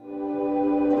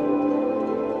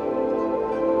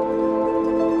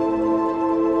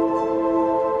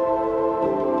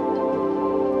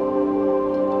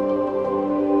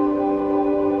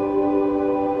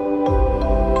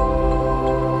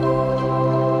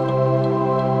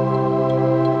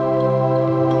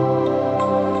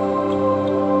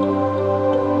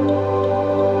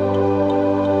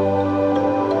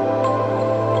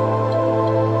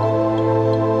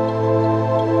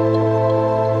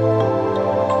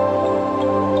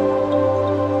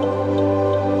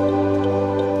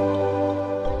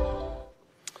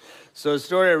So a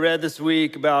story I read this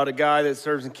week about a guy that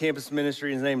serves in campus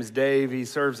ministry. His name is Dave. He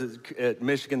serves at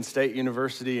Michigan State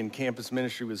University in campus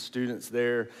ministry with students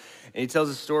there. And he tells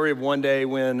a story of one day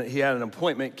when he had an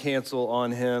appointment cancel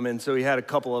on him. And so he had a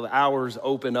couple of hours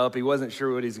open up. He wasn't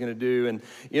sure what he's going to do. And,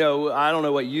 I don't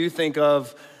know what you think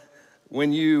of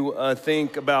when you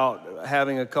think about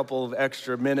having a couple of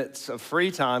extra minutes of free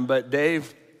time. But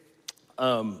Dave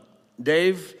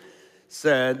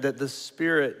said that the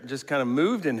Spirit just kind of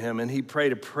moved in him and he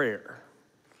prayed a prayer.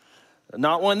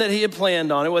 Not one that he had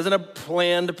planned on. It wasn't a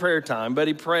planned prayer time, but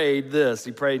he prayed this.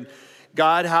 He prayed,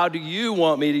 God, how do you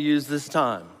want me to use this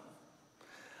time?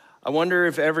 I wonder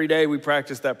if every day we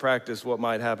practice that practice, what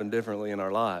might happen differently in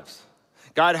our lives.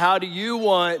 God, how do you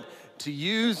want to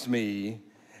use me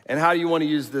and how do you want to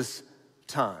use this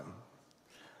time?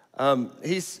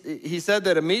 He said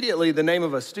that immediately the name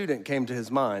of a student came to his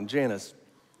mind, Janice.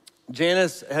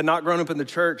 Janice had not grown up in the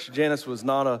church. Janice was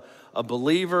not a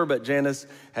believer, but Janice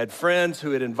had friends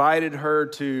who had invited her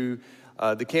to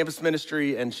the campus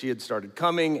ministry, and she had started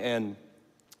coming, and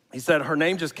he said, her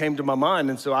name just came to my mind,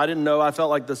 and so I didn't know. I felt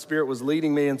like the Spirit was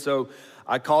leading me, and so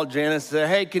I called Janice and said,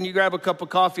 hey, can you grab a cup of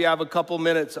coffee? I have a couple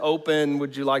minutes open.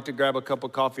 Would you like to grab a cup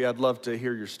of coffee? I'd love to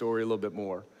hear your story a little bit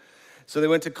more. So they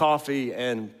went to coffee,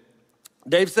 and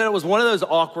Dave said it was one of those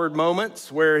awkward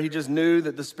moments where he just knew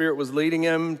that the Spirit was leading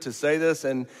him to say this.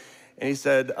 And he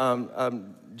said,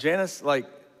 Janice,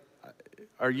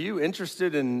 are you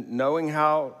interested in knowing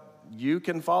how you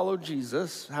can follow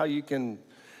Jesus, how you can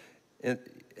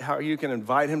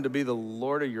invite him to be the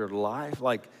Lord of your life?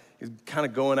 Like, he's kind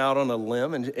of going out on a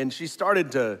limb. And she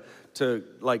started to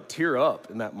tear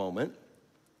up in that moment.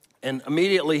 And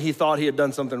immediately he thought he had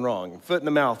done something wrong. Foot in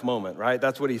the mouth moment, right?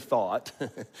 That's what he thought.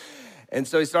 And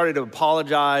so he started to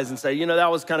apologize and say,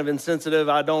 that was kind of insensitive.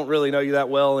 I don't really know you that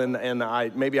well, and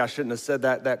maybe I shouldn't have said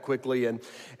that quickly.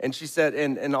 And she said,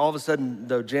 and all of a sudden,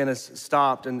 though, Janice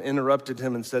stopped and interrupted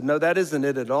him and said, no, that isn't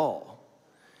it at all.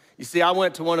 You see, I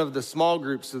went to one of the small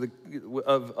groups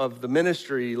of the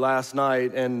ministry last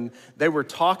night, and they were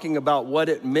talking about what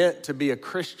it meant to be a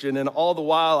Christian. And all the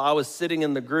while, I was sitting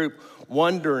in the group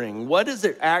wondering, what does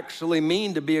it actually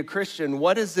mean to be a Christian?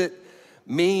 What does it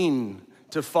mean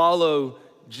to follow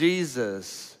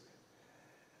Jesus?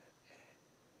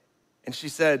 And she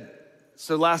said,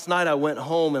 so last night I went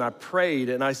home and I prayed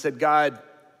and I said, God,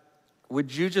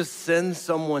 would you just send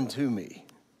someone to me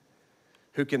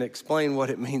who can explain what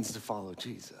it means to follow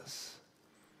Jesus?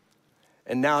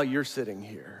 And now you're sitting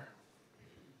here.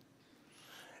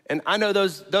 And I know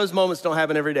those moments don't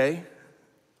happen every day,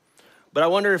 but I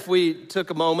wonder if we took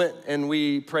a moment and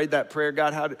we prayed that prayer,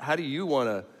 God, how do you want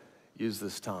to use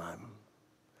this time?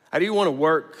 How do you want to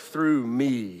work through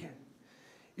me?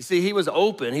 You see, he was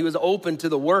open. He was open to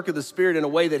the work of the Spirit in a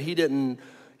way that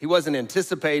he wasn't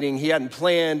anticipating. He hadn't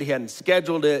planned. He hadn't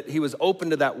scheduled it. He was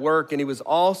open to that work, and he was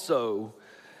also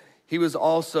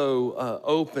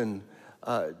open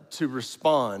to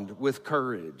respond with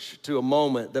courage to a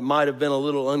moment that might have been a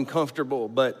little uncomfortable,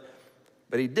 but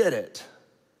he did it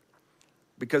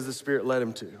because the Spirit led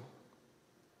him to.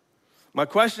 My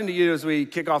question to you as we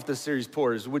kick off this series,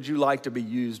 P.O.U.R, is would you like to be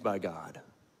used by God?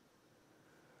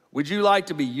 Would you like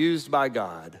to be used by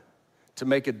God to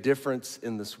make a difference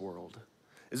in this world?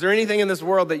 Is there anything in this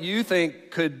world that you think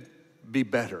could be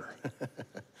better?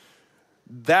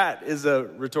 That is a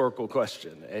rhetorical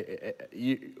question.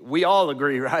 We all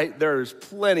agree, right? There's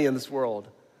plenty in this world.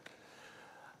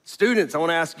 Students, I want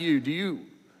to ask you, do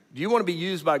you want to be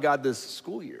used by God this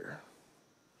school year?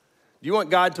 Do you want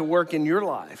God to work in your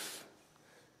life?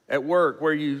 At work,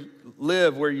 where you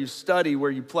live, where you study, where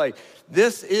you play.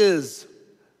 This is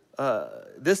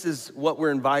what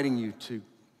we're inviting you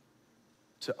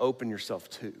to open yourself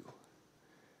to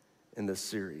in this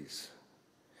series.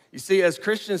 You see, as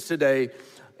Christians today,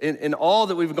 in all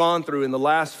that we've gone through in the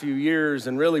last few years,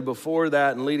 and really before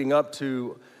that and leading up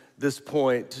to this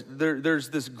point, there's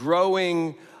this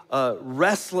growing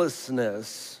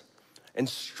restlessness and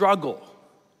struggle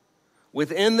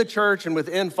within the church and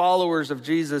within followers of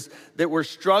Jesus that we're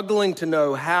struggling to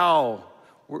know how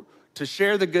to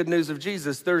share the good news of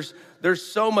Jesus. There's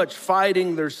so much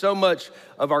fighting. There's so much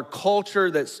of our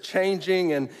culture that's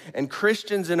changing, and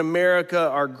Christians in America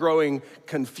are growing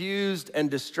confused and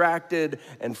distracted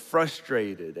and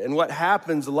frustrated. And what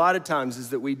happens a lot of times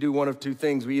is that we do one of two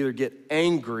things. We either get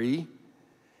angry,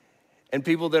 and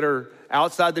people that are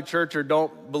outside the church or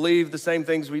don't believe the same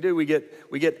things we do, we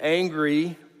get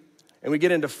angry and we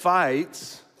get into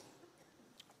fights,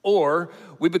 or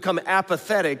we become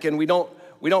apathetic and we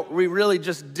really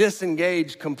just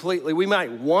disengage completely. We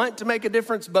might want to make a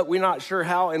difference, but we're not sure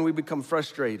how, and we become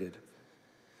frustrated.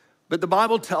 But the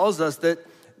Bible tells us that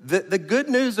the good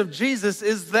news of Jesus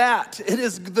is that. It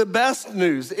is the best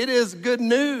news. It is good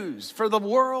news for the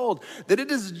world, that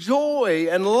it is joy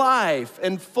and life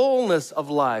and fullness of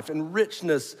life and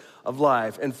richness of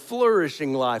life and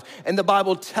flourishing life. And the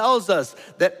Bible tells us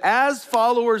that as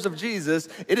followers of Jesus,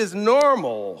 it is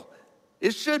normal,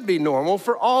 it should be normal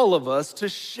for all of us to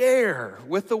share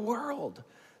with the world.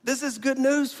 This is good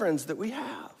news, friends, that we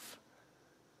have.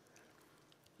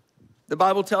 The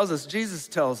Bible tells us, Jesus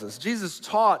tells us, Jesus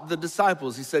taught the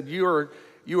disciples, he said, you are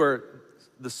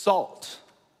the salt.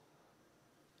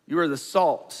 You are the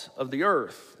salt of the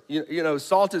earth. You know,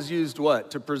 salt is used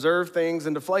what? To preserve things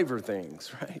and to flavor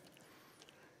things, right?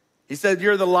 He said,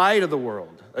 you're the light of the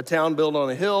world. A town built on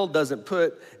a hill doesn't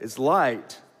put its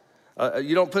light.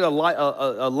 You don't put a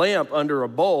lamp under a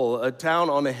bowl. A town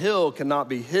on a hill cannot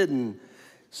be hidden.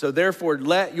 So therefore,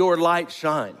 let your light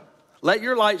shine. Let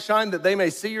your light shine that they may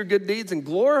see your good deeds and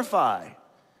glorify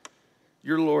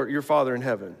your Lord, your Father in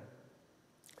heaven.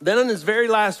 Then in his very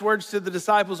last words to the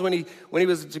disciples when he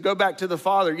was to go back to the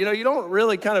Father, you know, you don't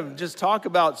really kind of just talk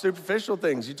about superficial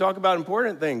things. You talk about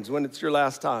important things when it's your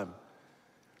last time.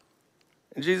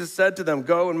 And Jesus said to them,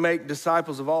 go and make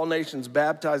disciples of all nations,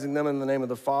 baptizing them in the name of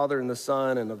the Father and the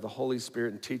Son and of the Holy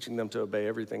Spirit, and teaching them to obey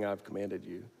everything I've commanded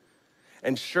you.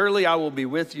 And surely I will be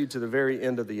with you to the very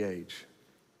end of the age.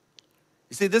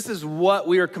 You see, this is what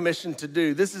we are commissioned to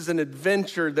do. This is an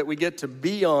adventure that we get to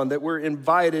be on, that we're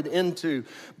invited into.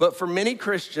 But for many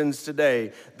Christians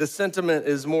today, the sentiment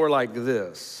is more like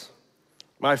this.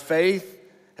 My faith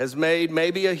has made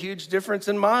maybe a huge difference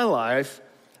in my life,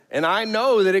 and I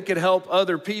know that it could help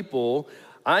other people.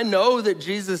 I know that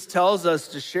Jesus tells us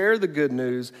to share the good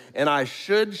news, and I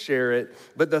should share it,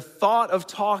 but the thought of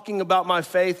talking about my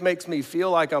faith makes me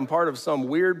feel like I'm part of some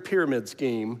weird pyramid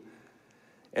scheme,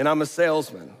 and I'm a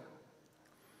salesman.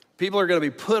 People are gonna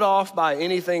be put off by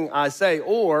anything I say,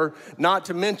 or not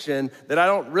to mention that I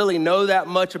don't really know that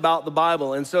much about the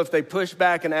Bible. And so if they push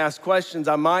back and ask questions,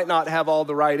 I might not have all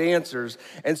the right answers.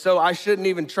 And so I shouldn't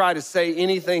even try to say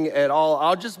anything at all.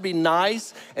 I'll just be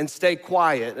nice and stay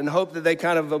quiet and hope that they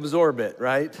kind of absorb it,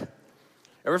 right?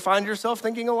 Ever find yourself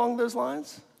thinking along those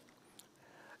lines?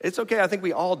 It's okay, I think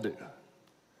we all do.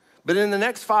 But in the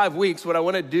next 5 weeks, what I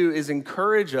want to do is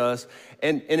encourage us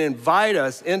and invite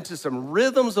us into some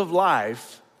rhythms of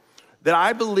life that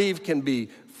I believe can be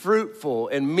fruitful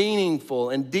and meaningful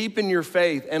and deepen your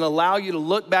faith and allow you to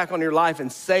look back on your life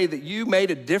and say that you made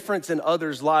a difference in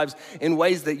others' lives in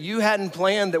ways that you hadn't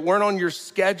planned, that weren't on your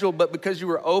schedule, but because you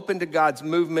were open to God's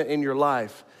movement in your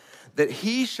life, that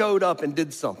he showed up and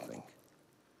did something.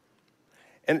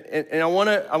 And I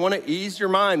wanna ease your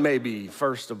mind maybe,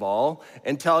 first of all,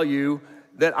 and tell you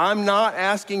that I'm not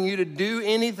asking you to do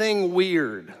anything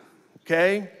weird,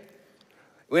 okay?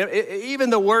 Even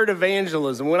the word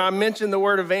evangelism, when I mention the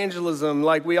word evangelism,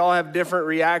 like we all have different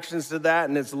reactions to that,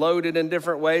 and it's loaded in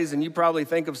different ways, and you probably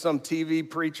think of some TV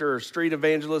preacher or street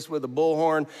evangelist with a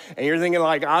bullhorn, and you're thinking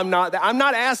like, I'm not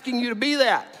asking you to be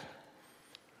that.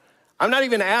 I'm not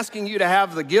even asking you to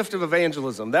have the gift of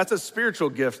evangelism. That's a spiritual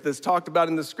gift that's talked about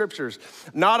in the scriptures.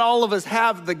 Not all of us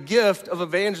have the gift of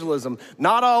evangelism.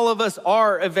 Not all of us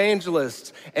are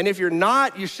evangelists. And if you're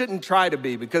not, you shouldn't try to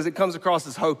be because it comes across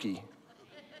as hokey.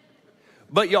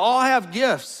 But you all have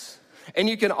gifts, and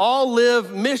you can all live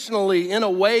missionally in a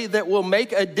way that will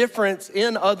make a difference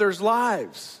in others'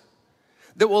 lives,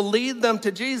 that will lead them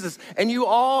to Jesus. And you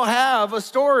all have a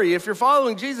story. If you're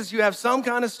following Jesus, you have some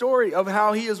kind of story of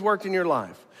how he has worked in your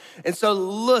life. And so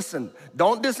listen,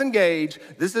 don't disengage.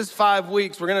 This is 5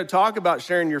 weeks. We're gonna talk about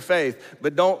sharing your faith,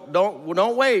 but don't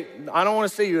wait. I don't wanna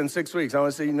see you in 6 weeks. I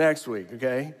wanna see you next week,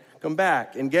 okay? Come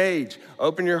back, engage,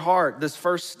 open your heart. This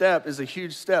first step is a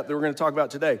huge step that we're gonna talk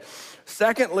about today.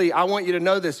 Secondly, I want you to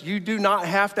know this. You do not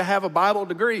have to have a Bible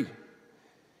degree.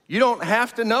 You don't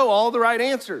have to know all the right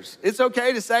answers. It's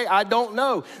okay to say, I don't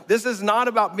know. This is not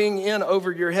about being in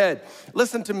over your head.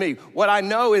 Listen to me. What I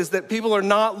know is that people are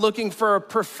not looking for a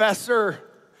professor.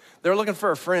 They're looking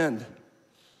for a friend.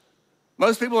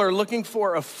 Most people are looking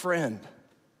for a friend.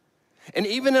 And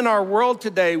even in our world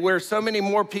today, where so many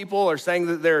more people are saying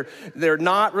that they're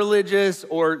not religious,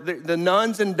 or the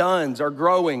nones and dones are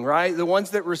growing, right? The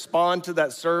ones that respond to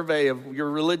that survey of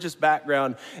your religious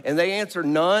background, and they answer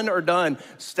none or done,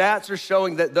 stats are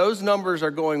showing that those numbers are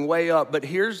going way up. But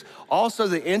here's also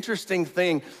the interesting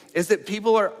thing, is that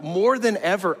people are more than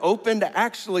ever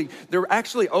they're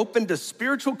actually open to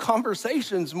spiritual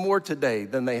conversations more today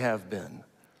than they have been.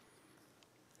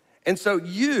 And so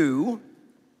you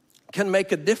can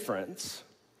make a difference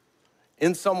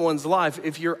in someone's life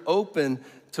if you're open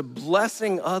to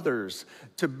blessing others,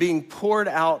 to being poured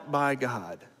out by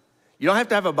God. You don't have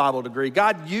to have a Bible degree.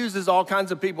 God uses all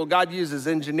kinds of people. God uses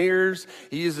engineers.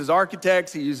 He uses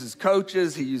architects. He uses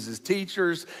coaches. He uses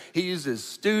teachers. He uses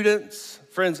students.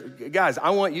 Friends, guys,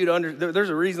 I want you to understand, there's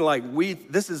a reason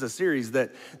this is a series that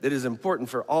is important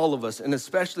for all of us, and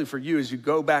especially for you as you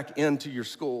go back into your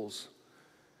schools.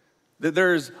 That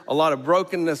there's a lot of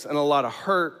brokenness and a lot of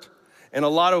hurt and a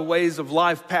lot of ways of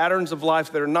life, patterns of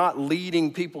life that are not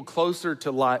leading people closer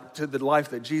to the life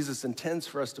that Jesus intends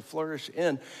for us to flourish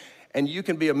in. And you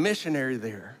can be a missionary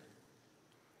there.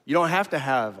 You don't have to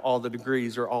have all the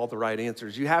degrees or all the right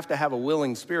answers. You have to have a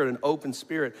willing spirit, an open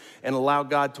spirit, and allow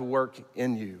God to work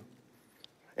in you.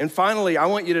 And finally, I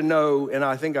want you to know, and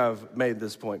I think I've made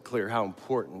this point clear, how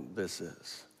important this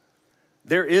is.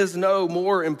 There is no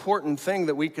more important thing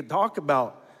that we could talk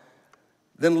about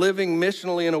than living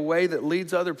missionally in a way that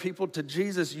leads other people to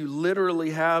Jesus. You literally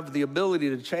have the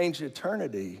ability to change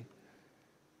eternity,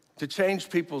 to change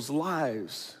people's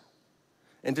lives,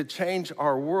 and to change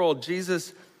our world.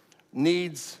 Jesus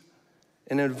needs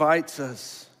and invites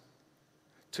us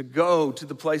to go to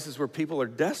the places where people are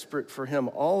desperate for him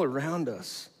all around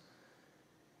us.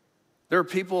 There are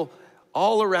people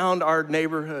all around our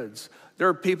neighborhoods. There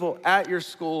are people at your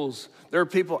schools. There are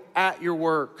people at your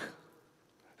work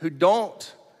who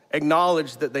don't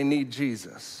acknowledge that they need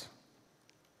Jesus.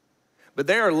 But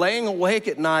they are laying awake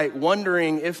at night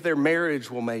wondering if their marriage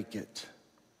will make it,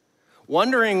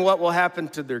 wondering what will happen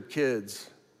to their kids,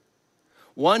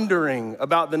 wondering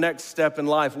about the next step in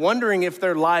life, wondering if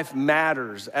their life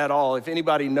matters at all, if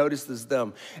anybody notices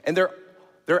them. And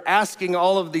they're asking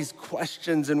all of these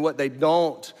questions, and what they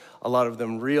don't, a lot of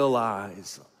them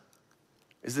realize,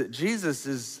 is that Jesus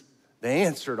is the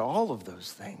answer to all of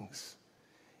those things.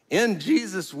 In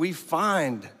Jesus, we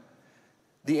find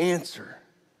the answer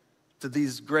to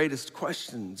these greatest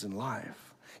questions in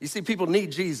life. You see, people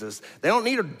need Jesus. They don't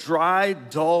need a dry,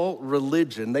 dull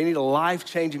religion. They need a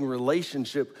life-changing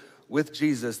relationship with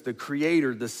Jesus, the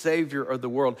creator, the savior of the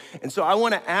world. And so I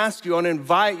want to ask you, I want to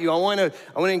invite you, I want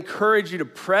to encourage you to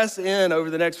press in over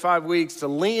the next 5 weeks, to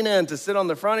lean in, to sit on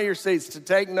the front of your seats, to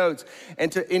take notes,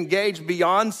 and to engage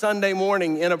beyond Sunday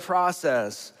morning in a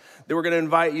process that we're going to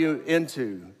invite you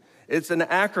into. It's an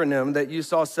acronym that you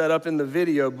saw set up in the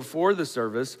video before the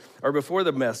service or before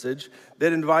the message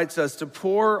that invites us to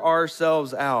pour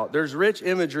ourselves out. There's rich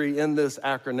imagery in this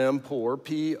acronym, POUR,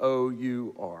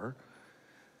 P-O-U-R.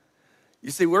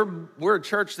 You see, we're a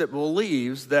church that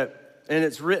believes that, and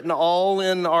it's written all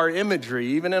in our imagery,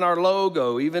 even in our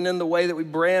logo, even in the way that we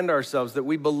brand ourselves, that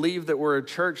we believe that we're a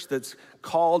church that's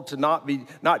called to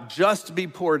not just be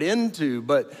poured into,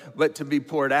 but to be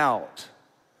poured out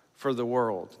for the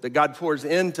world, that God pours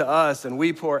into us and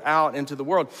we pour out into the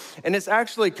world. And it's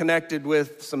actually connected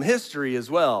with some history as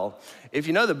well. If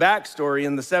you know the backstory,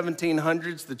 in the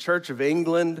 1700s, the Church of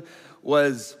England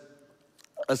was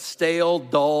a stale,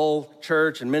 dull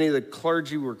church, and many of the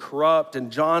clergy were corrupt,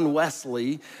 and John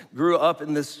Wesley grew up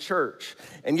in this church.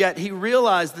 And yet he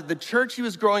realized that the church he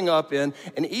was growing up in,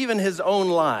 and even his own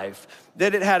life,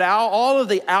 that it had all of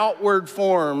the outward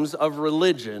forms of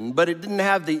religion, but it didn't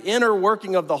have the inner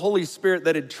working of the Holy Spirit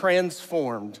that had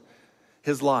transformed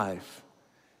his life.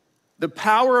 The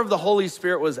power of the Holy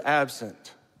Spirit was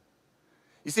absent.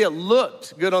 You see, it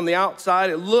looked good on the outside.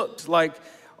 It looked like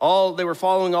they were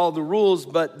following all the rules,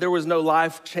 but there was no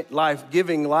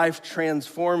life-giving,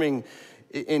 life-transforming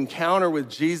encounter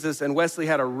with Jesus, and Wesley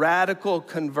had a radical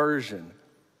conversion.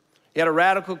 He had a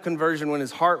radical conversion when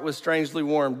his heart was strangely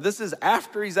warmed. This is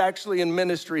after he's actually in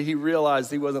ministry, he realized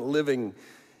he wasn't living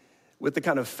with the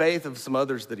kind of faith of some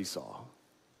others that he saw.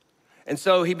 And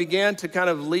so he began to kind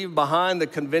of leave behind the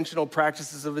conventional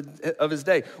practices of his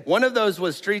day. One of those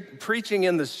was preaching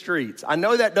in the streets. I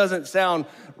know that doesn't sound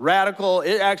radical.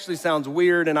 It actually sounds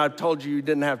weird, and I've told you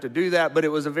didn't have to do that, but it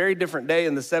was a very different day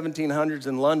in the 1700s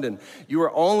in London. You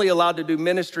were only allowed to do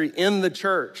ministry in the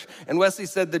church. And Wesley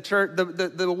said,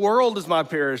 the world is my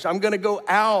parish. I'm going to go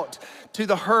out to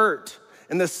the hurt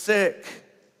and the sick.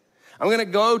 I'm going to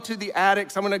go to the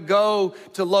addicts. I'm going to go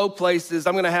to low places.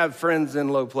 I'm going to have friends in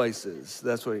low places.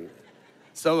 That's what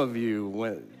some of you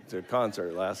went to a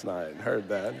concert last night and heard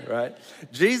that, right?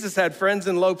 Jesus had friends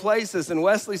in low places, and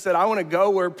Wesley said, I want to go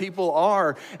where people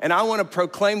are, and I want to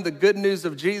proclaim the good news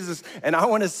of Jesus, and I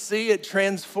want to see it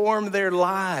transform their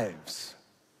lives.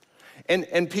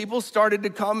 And people started to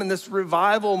come, and this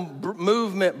revival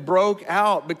movement broke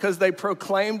out because they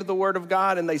proclaimed the Word of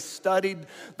God, and they studied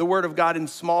the Word of God in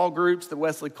small groups that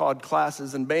Wesley called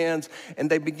classes and bands, and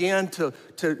they began to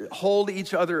hold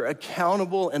each other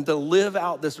accountable and to live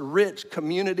out this rich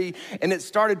community, and it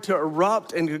started to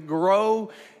erupt and to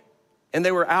grow, and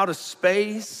they were out of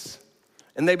space,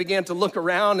 And they began to look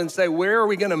around and say, where are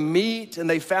we gonna meet? And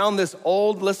they found this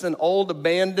old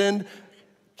abandoned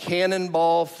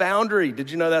Cannonball Foundry.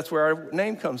 Did you know that's where our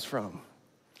name comes from?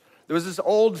 There was this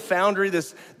old foundry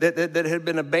that had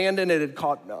been abandoned. It had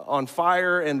caught on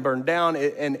fire and burned down.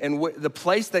 The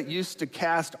place that used to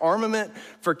cast armament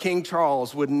for King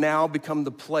Charles would now become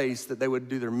the place that they would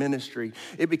do their ministry.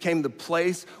 It became the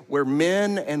place where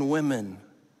men and women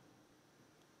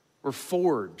were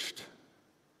forged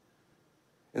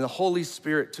in the Holy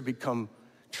Spirit to become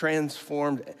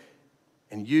transformed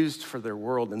and used for their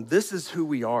world. And this is who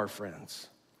we are, friends.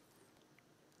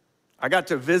 I got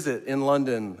to visit in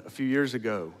London a few years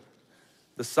ago,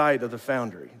 the site of the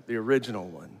foundry, the original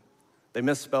one. They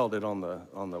misspelled it on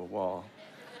the wall.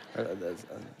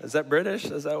 Is that British?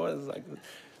 Is that what it's like?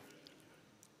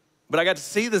 But I got to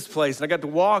see this place, and I got to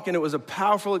walk, and it was a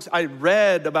powerful. I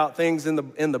read about things in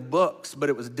the books, but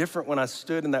it was different when I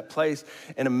stood in that place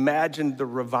and imagined the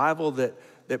revival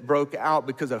that broke out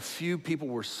because a few people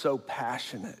were so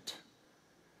passionate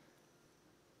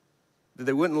that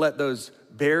they wouldn't let those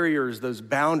barriers, those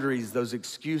boundaries, those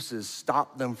excuses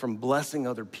stop them from blessing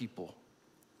other people,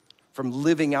 from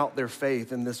living out their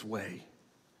faith in this way.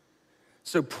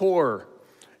 So P.O.U.R.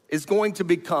 is going to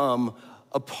become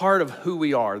a part of who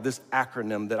we are, this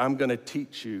acronym that I'm gonna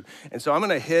teach you. And so I'm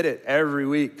gonna hit it every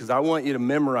week because I want you to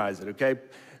memorize it, okay?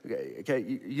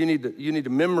 Okay, you need to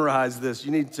memorize this.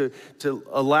 You need to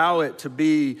allow it to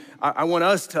be, I want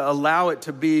us to allow it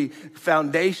to be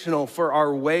foundational for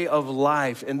our way of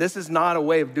life. And this is not a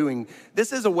way of doing,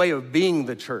 this is a way of being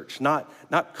the church, not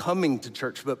coming to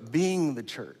church, but being the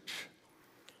church.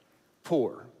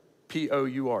 Pour,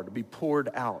 P.O.U.R, to be poured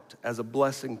out as a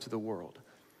blessing to the world.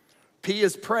 P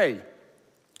is pray.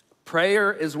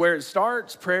 Prayer is where it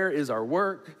starts. Prayer is our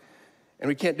work. And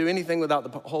we can't do anything without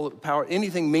the power,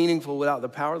 anything meaningful without the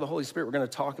power of the Holy Spirit. We're gonna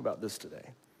talk about this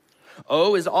today.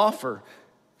 O is offer.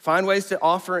 Find ways to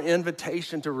offer an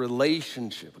invitation to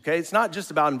relationship, okay? It's not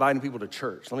just about inviting people to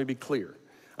church. Let me be clear.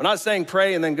 I'm not saying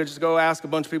pray and then just go ask a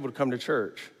bunch of people to come to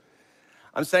church.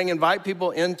 I'm saying invite people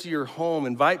into your home,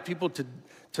 invite people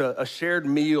to a shared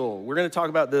meal. We're gonna talk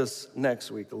about this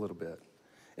next week a little bit.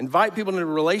 Invite people into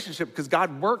a relationship because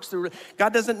God works through,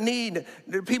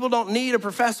 people don't need a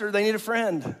professor, they need a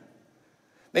friend.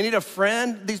 They need a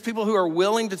friend, these people who are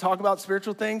willing to talk about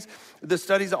spiritual things. The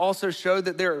studies also show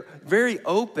that they're very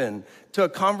open to a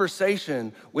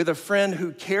conversation with a friend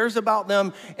who cares about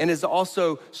them and is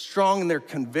also strong in their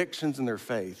convictions and their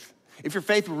faith. If your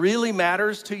faith really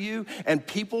matters to you and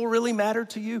people really matter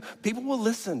to you, people will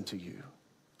listen to you.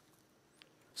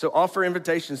 So offer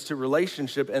invitations to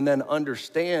relationship and then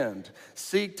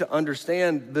seek to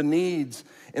understand the needs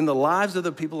in the lives of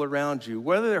the people around you,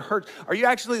 whether they're hurt. Are you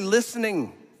actually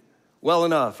listening well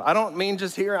enough? I don't mean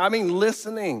just hearing, I mean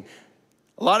listening.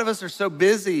 A lot of us are so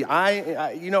busy.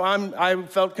 I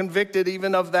felt convicted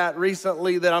even of that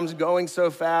recently, that I'm going so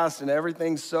fast and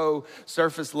everything's so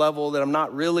surface level that I'm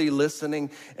not really listening.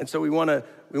 And so we want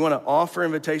to offer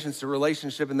invitations to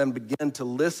relationship and then begin to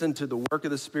listen to the work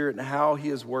of the Spirit and how He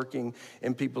is working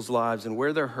in people's lives and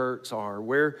where their hurts are,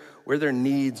 where their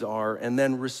needs are, and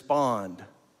then respond.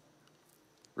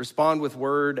 Respond with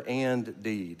word and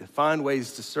deed. Find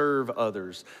ways to serve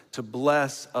others, to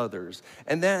bless others.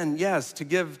 And then, yes, to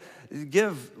give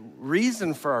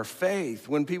reason for our faith.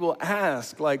 When people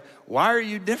ask, like, why are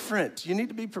you different? You need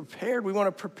to be prepared. We want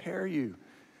to prepare you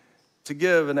to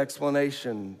give an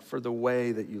explanation for the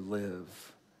way that you live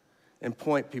and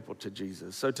point people to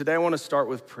Jesus. So today I want to start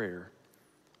with prayer.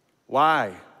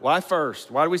 Why? Why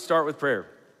first? Why do we start with prayer?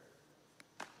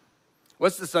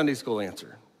 What's the Sunday school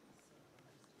answer?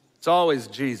 It's always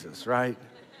Jesus, right?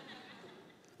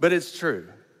 But it's true.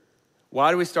 Why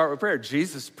do we start with prayer?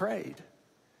 Jesus prayed.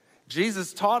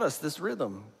 Jesus taught us this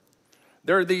rhythm.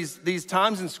 There are these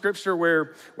times in Scripture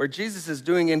where Jesus is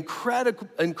doing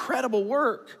incredible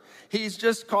work. He's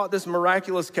just caught this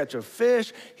miraculous catch of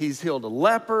fish. He's healed a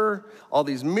leper. All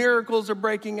these miracles are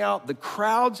breaking out. The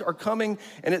crowds are coming.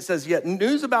 And it says, yet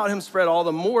news about him spread all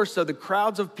the more, so the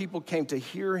crowds of people came to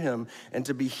hear him and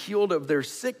to be healed of their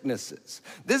sicknesses.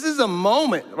 This is a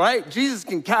moment, right? Jesus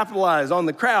can capitalize on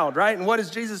the crowd, right? And what does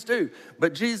Jesus do?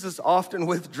 But Jesus often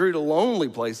withdrew to lonely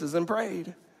places and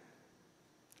prayed.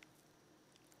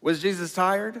 Was Jesus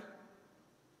tired?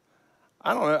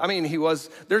 I don't know. I mean,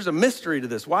 there's a mystery to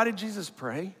this. Why did Jesus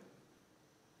pray?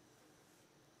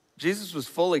 Jesus was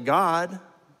fully God.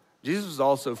 Jesus was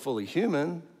also fully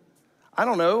human. I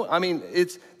don't know. I mean,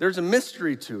 there's a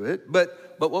mystery to it,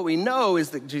 but what we know is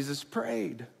that Jesus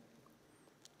prayed.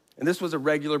 And this was a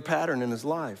regular pattern in his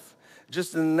life.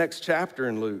 Just in the next chapter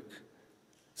in Luke,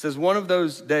 It says, one of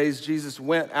those days, Jesus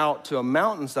went out to a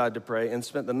mountainside to pray and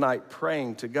spent the night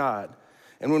praying to God.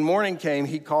 And when morning came,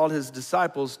 he called his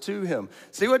disciples to him.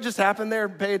 See what just happened there?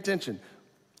 Pay attention.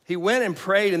 He went and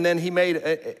prayed, and then he made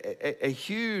a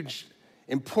huge,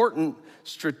 important,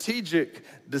 strategic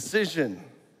decision.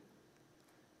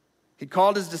 He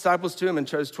called his disciples to him and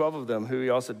chose 12 of them, who he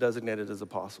also designated as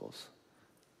apostles.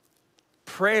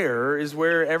 Prayer is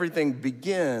where everything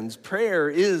begins. Prayer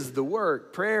is the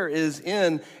work. Prayer is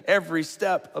in every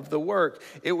step of the work.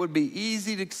 It would be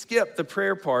easy to skip the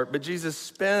prayer part, but Jesus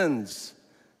spends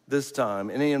this time,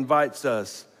 and he invites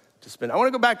us to spend. I want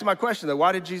to go back to my question, though.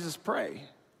 Why did Jesus pray?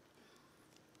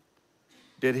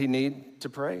 Did he need to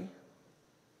pray?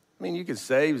 I mean, you could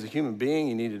say he was a human being,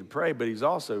 he needed to pray, but he's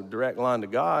also direct line to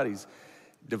God. He's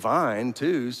divine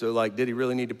too, so like, did he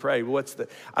really need to pray?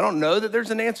 I don't know that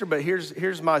there's an answer, but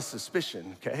here's my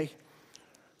suspicion, okay?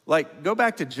 Like, go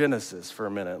back to Genesis for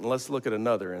a minute, and let's look at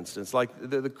another instance, like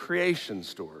the creation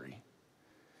story.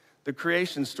 The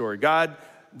creation story. God,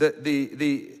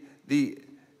 the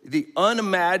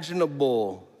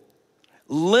unimaginable,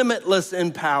 limitless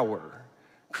in power,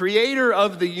 creator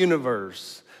of the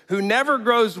universe, who never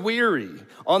grows weary.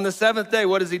 On the seventh day,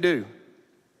 what does he do?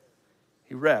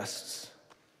 He rests.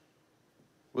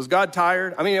 Was God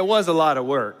tired? I mean, it was a lot of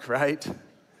work, right?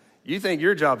 You think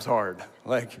your job's hard.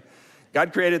 Like,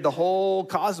 God created the whole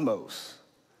cosmos.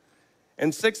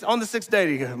 And on the sixth day,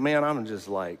 you go, man, I'm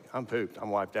pooped. I'm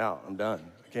wiped out. I'm done.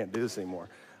 I can't do this anymore.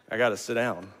 I got to sit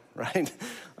down, right?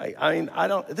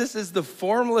 This is the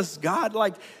formless God.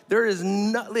 Like,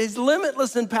 he's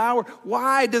limitless in power.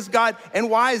 Why does God, and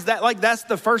why is that, like, that's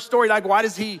the first story. Like, why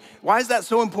is that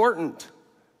so important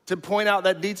to point out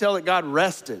that detail that God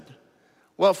rested?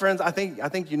 Well, friends, I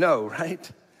think you know,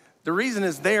 right? The reason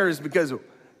it's there is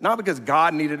not because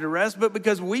God needed to rest, but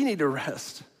because we need to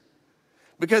rest.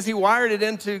 Because he wired it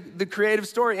into the creative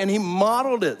story and he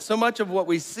modeled it. So much of what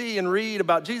we see and read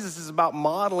about Jesus is about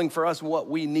modeling for us what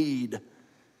we need.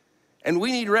 And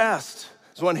we need rest.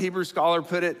 As one Hebrew scholar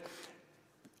put it,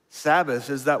 Sabbath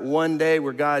is that one day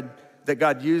that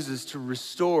God uses to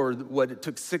restore what it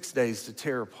took 6 days to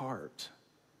tear apart.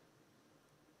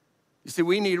 You see,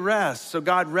 we need rest. So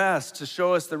God rests to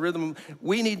show us the rhythm.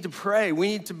 We need to pray. We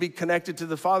need to be connected to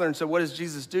the Father. And so what does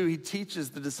Jesus do? He teaches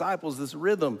the disciples this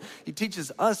rhythm. He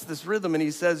teaches us this rhythm, and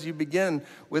he says you begin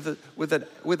with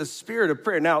a spirit of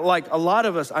prayer. Now, like a lot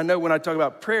of us, I know when I talk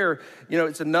about prayer,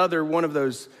 it's another one of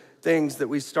those things that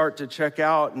we start to check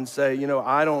out and say,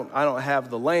 I don't have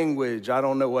the language. I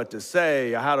don't know what to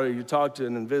say. How do you talk to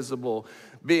an invisible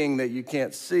being that you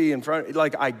can't see in front?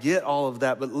 Like, I get all of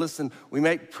that, but listen, we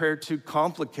make prayer too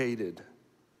complicated.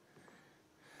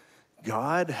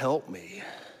 God, help me.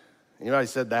 Anybody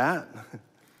said that?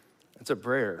 It's a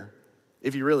prayer,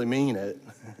 if you really mean it.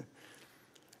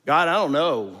 God, I don't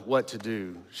know what to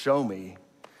do. Show me.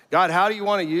 God, how do you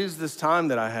want to use this time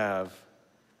that I have?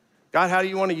 God, how do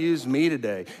you want to use me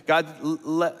today? God,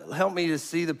 help me to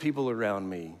see the people around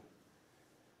me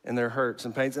and their hurts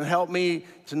and pains, and help me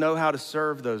to know how to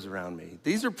serve those around me.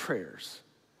 These are prayers.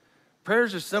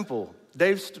 Prayers are simple.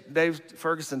 Dave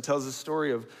Ferguson tells the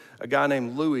story of a guy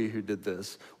named Louis who did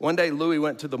this. One day, Louis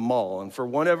went to the mall, and for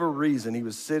whatever reason, he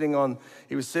was sitting on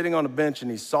a bench, and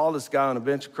he saw this guy on a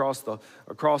bench across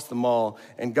the mall,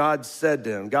 and God said to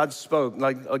him, God spoke.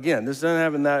 Like, again, this doesn't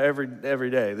happen that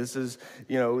every day. This is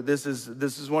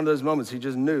one of those moments he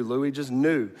just knew. Louis just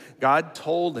knew. God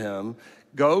told him,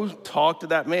 go talk to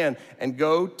that man and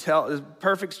go tell a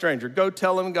perfect stranger. Go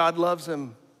tell him God loves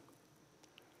him.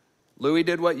 Louis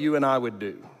did what you and I would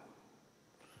do.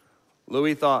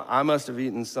 Louis thought, I must have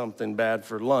eaten something bad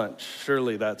for lunch.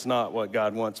 Surely that's not what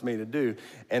God wants me to do.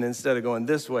 And instead of going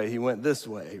this way, he went this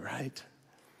way, right?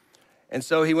 And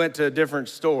so he went to a different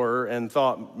store and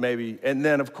thought maybe, and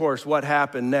then of course, what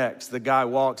happened next? The guy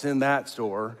walks in that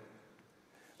store.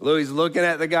 Louis looking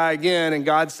at the guy again, and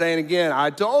God's saying again,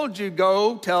 I told you,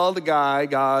 go tell the guy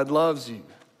God loves you.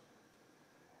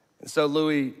 And so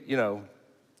Louis,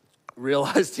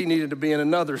 realized he needed to be in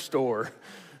another store.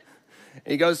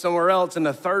 He goes somewhere else, and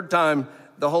the third time,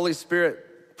 the Holy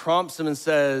Spirit prompts him and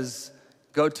says,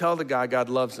 go tell the guy God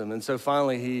loves him. And so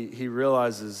finally, he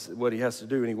realizes what he has to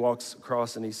do, and he walks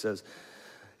across, and he says,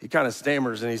 he kind of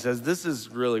stammers, and he says, this is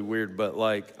really weird, but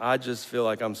I just feel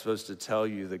like I'm supposed to tell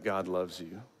you that God loves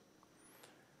you.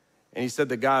 And he said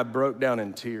the guy broke down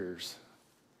in tears.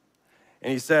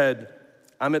 And he said,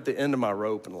 I'm at the end of my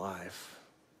rope in life.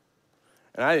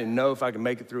 And I didn't know if I could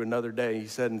make it through another day. He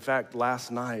said, in fact,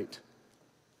 last night,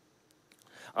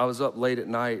 I was up late at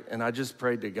night, and I just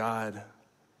prayed to God.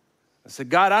 I said,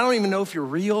 God, I don't even know if you're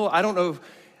real. I don't know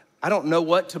I don't know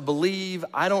what to believe.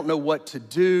 I don't know what to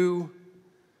do.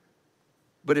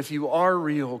 But if you are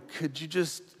real, could you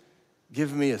just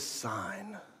give me a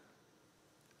sign?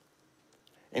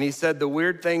 And he said, the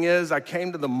weird thing is, I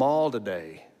came to the mall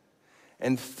today,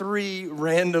 and 3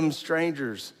 random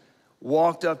strangers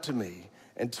walked up to me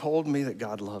and told me that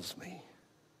God loves me.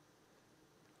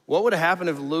 What would have happened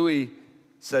if Louis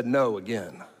said no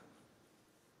again?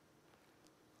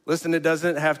 Listen, it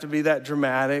doesn't have to be that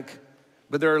dramatic,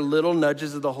 but there are little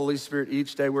nudges of the Holy Spirit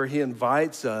each day where he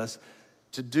invites us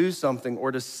to do something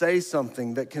or to say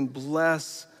something that can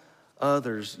bless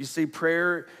others. You see,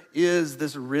 prayer is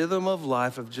this rhythm of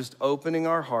life of just opening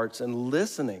our hearts and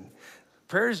listening.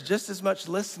 Prayer is just as much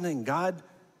listening. God,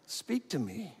 speak to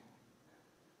me.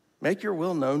 Make your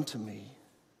will known to me.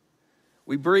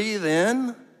 We breathe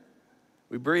in,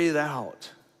 we breathe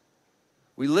out.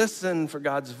 We listen for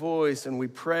God's voice and we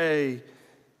pray,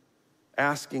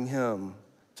 asking him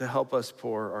to help us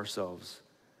pour ourselves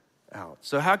out.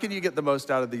 So how can you get the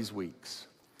most out of these weeks?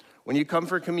 When you come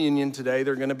for communion today,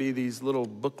 there are going to be these little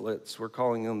booklets. We're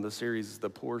calling them the series, the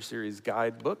P.O.U.R series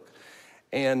guidebook.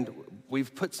 And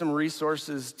we've put some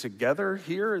resources together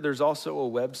here. There's also a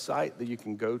website that you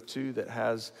can go to that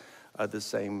has the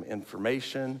same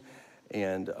information.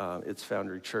 And it's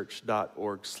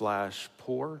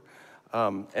foundrychurch.org/P.O.U.R.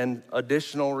 And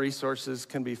additional resources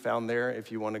can be found there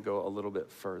if you want to go a little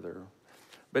bit further.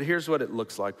 But here's what it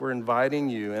looks like. We're inviting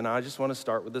you, and I just want to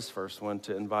start with this first one,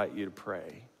 to invite you to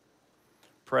pray.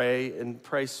 Pray, and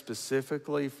pray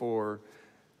specifically for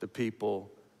the people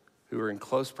who are in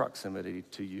close proximity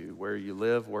to you, where you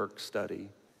live, work, study,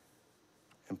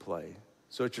 and play.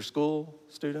 So at your school,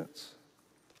 students,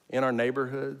 in our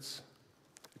neighborhoods,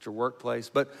 at your workplace.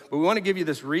 But we want to give you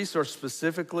this resource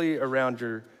specifically around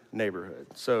your neighborhood.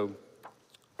 So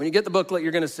when you get the booklet,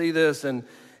 you're going to see this, and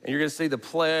you're going to see the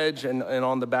pledge, and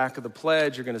on the back of the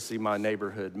pledge, you're going to see my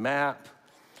neighborhood map.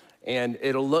 And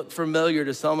it'll look familiar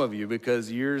to some of you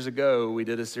because years ago, we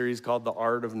did a series called The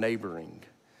Art of Neighboring.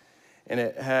 And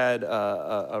it had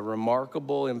a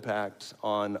remarkable impact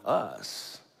on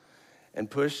us and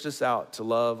pushed us out to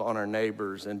love on our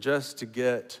neighbors and just to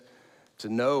get to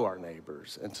know our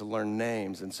neighbors and to learn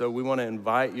names. And so we want to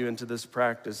invite you into this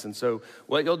practice. And so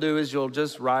what you'll do is you'll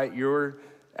just write your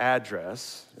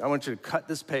address. I want you to cut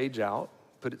this page out,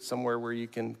 put it somewhere where you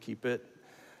can keep it.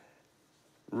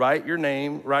 Write your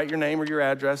name or your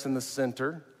address in the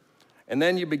center. And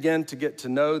then you begin to get to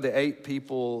know the 8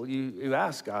 people you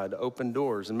ask God to open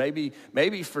doors. And maybe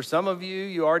for some of you,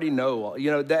 you already know.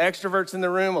 You know, the extroverts in the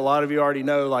room, a lot of you already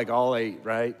know like all 8,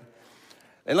 right?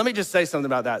 And let me just say something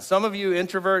about that. Some of you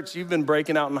introverts, you've been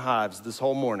breaking out in hives this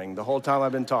whole morning, the whole time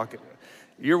I've been talking.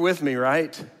 You're with me,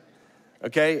 right?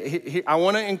 Okay, I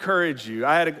want to encourage you.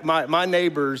 My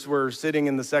neighbors were sitting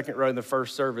in the second row in the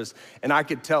first service, and I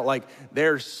could tell, like,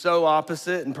 they're so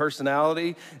opposite in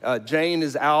personality. Jane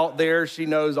is out there. She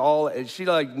knows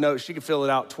she could fill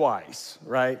it out twice,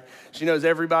 right? She knows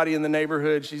everybody in the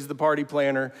neighborhood. She's the party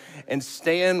planner. And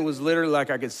Stan was literally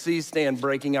like, I could see Stan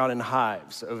breaking out in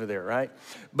hives over there, right?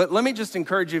 But let me just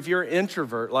encourage you, if you're an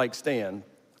introvert like Stan,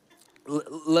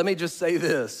 let me just say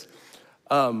this.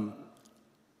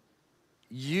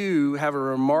 You have a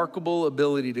remarkable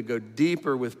ability to go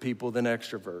deeper with people than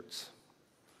extroverts.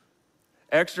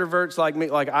 Extroverts like me,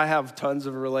 like I have tons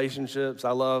of relationships.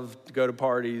 I love to go to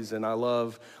parties and I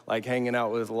love like hanging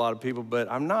out with a lot of people, but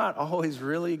I'm not always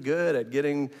really good at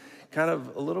getting kind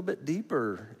of a little bit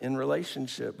deeper in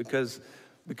relationship because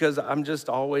I'm just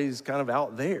always kind of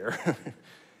out there.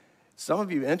 Some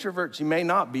of you introverts, you may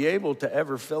not be able to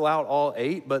ever fill out all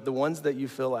 8, but the ones that you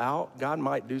fill out, God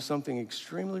might do something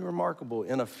extremely remarkable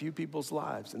in a few people's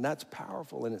lives, and that's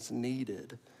powerful and it's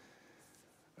needed.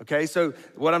 Okay, so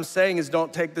what I'm saying is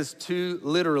don't take this too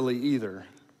literally either,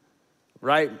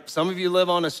 right? Some of you live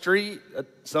on a street,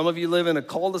 some of you live in a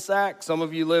cul-de-sac, some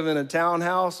of you live in a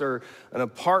townhouse or an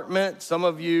apartment, some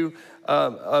of you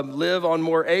live on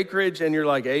more acreage and you're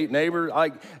like 8 neighbors.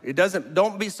 Like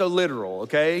don't be so literal,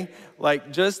 okay?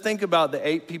 Like just think about the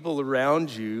 8 people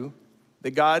around you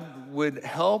that God would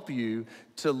help you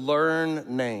to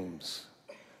learn names.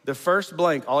 The first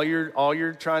blank, all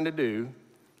you're trying to do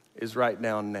is write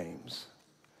down names.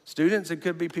 Students, it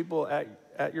could be people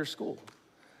at your school.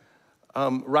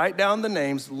 Write down the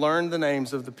names, learn the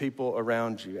names of the people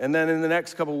around you. And then in the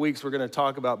next couple of weeks, we're going to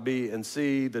talk about B and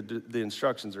C. The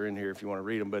instructions are in here if you want to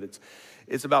read them, but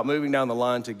it's about moving down the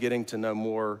line to getting to know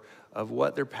more of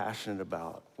what they're passionate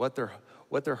about, what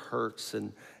their hurts,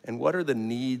 and what are the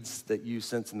needs that you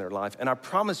sense in their life. And I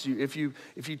promise you, if you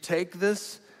take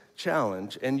this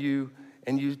challenge and you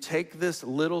take this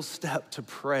little step to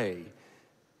pray,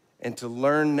 and to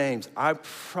learn names. I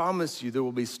promise you there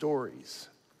will be stories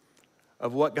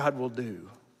of what God will do.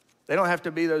 They don't have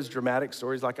to be those dramatic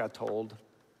stories like I told.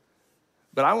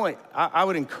 But I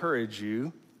would encourage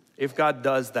you, if God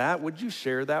does that, would you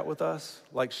share that with us?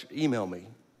 Like email me.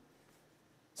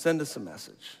 Send us a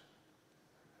message.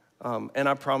 And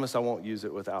I promise I won't use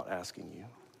it without asking you.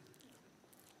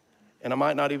 And I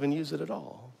might not even use it at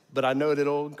all, but I know that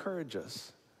it'll encourage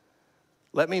us.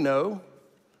 Let me know.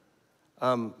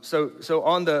 So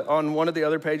on one of the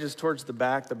other pages towards the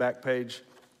back page,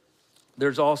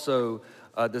 there's also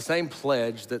the same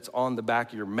pledge that's on the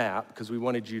back of your map, because we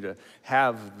wanted you to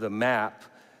have the map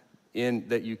in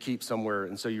that you keep somewhere,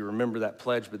 and so you remember that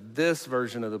pledge. But this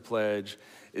version of the pledge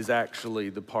is actually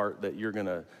the part that you're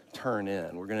gonna turn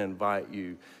in. We're gonna invite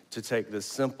you to take this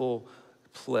simple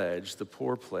pledge, the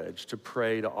P.O.U.R pledge, to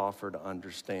pray, to offer, to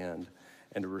understand,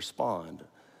 and to respond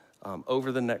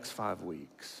over the next 5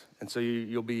 weeks. And so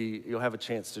you'll have a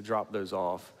chance to drop those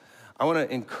off. I want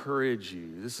to encourage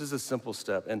you. This is a simple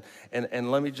step,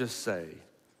 and let me just say,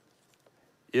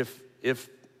 if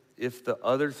the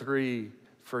other three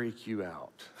freak you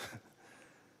out,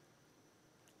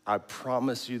 I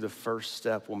promise you the first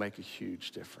step will make a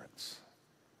huge difference.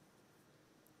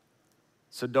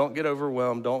 So don't get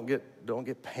overwhelmed. Don't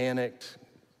get panicked.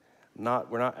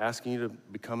 We're not asking you to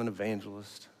become an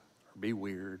evangelist or be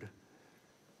weird,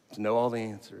 to know all the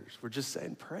answers. We're just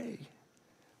saying pray.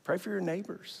 Pray for your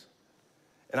neighbors.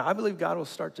 And I believe God will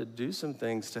start to do some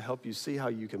things to help you see how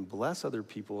you can bless other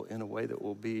people in a way that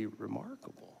will be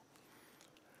remarkable.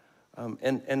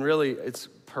 And really, it's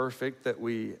perfect that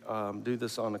we do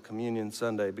this on a communion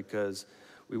Sunday, because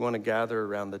we want to gather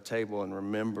around the table and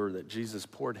remember that Jesus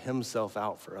poured himself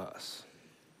out for us.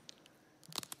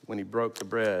 When he broke the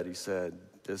bread, he said,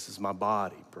 "This is my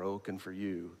body broken for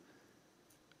you.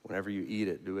 Whenever you eat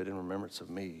it, do it in remembrance of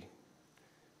me."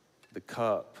 The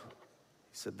cup,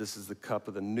 he said, "This is the cup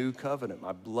of the new covenant,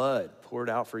 my blood poured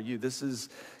out for you." This is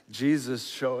Jesus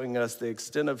showing us the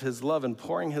extent of his love and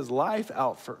pouring his life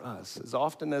out for us. As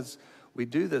often as we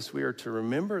do this, we are to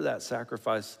remember that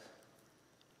sacrifice.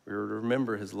 We are to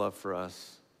remember his love for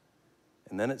us.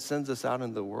 And then it sends us out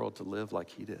into the world to live like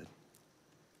he did.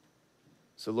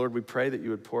 So Lord, we pray that you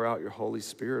would pour out your Holy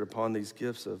Spirit upon these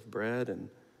gifts of bread and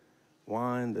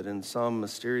wine, that in some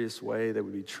mysterious way they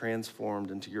would be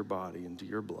transformed into your body, into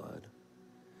your blood.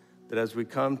 That as we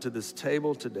come to this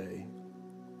table today,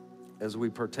 as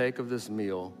we partake of this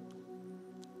meal,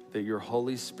 that your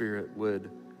Holy Spirit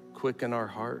would quicken our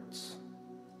hearts.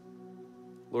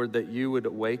 Lord, that you would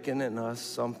awaken in us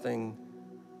something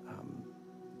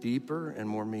deeper and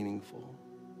more meaningful.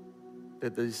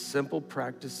 That these simple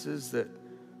practices that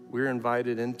we're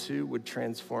invited into would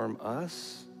transform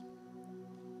us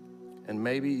and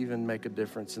maybe even make a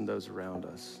difference in those around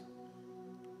us.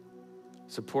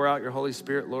 So pour out your Holy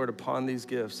Spirit, Lord, upon these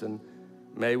gifts, and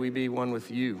may we be one with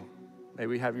you. May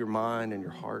we have your mind and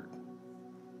your heart.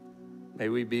 May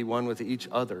we be one with each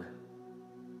other.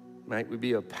 May we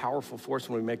be a powerful force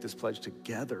when we make this pledge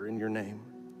together in your name,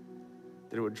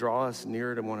 that it would draw us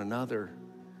nearer to one another.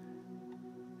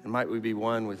 And might we be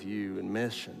one with you in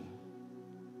mission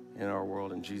in our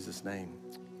world. In Jesus' name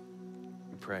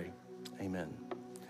we pray, amen.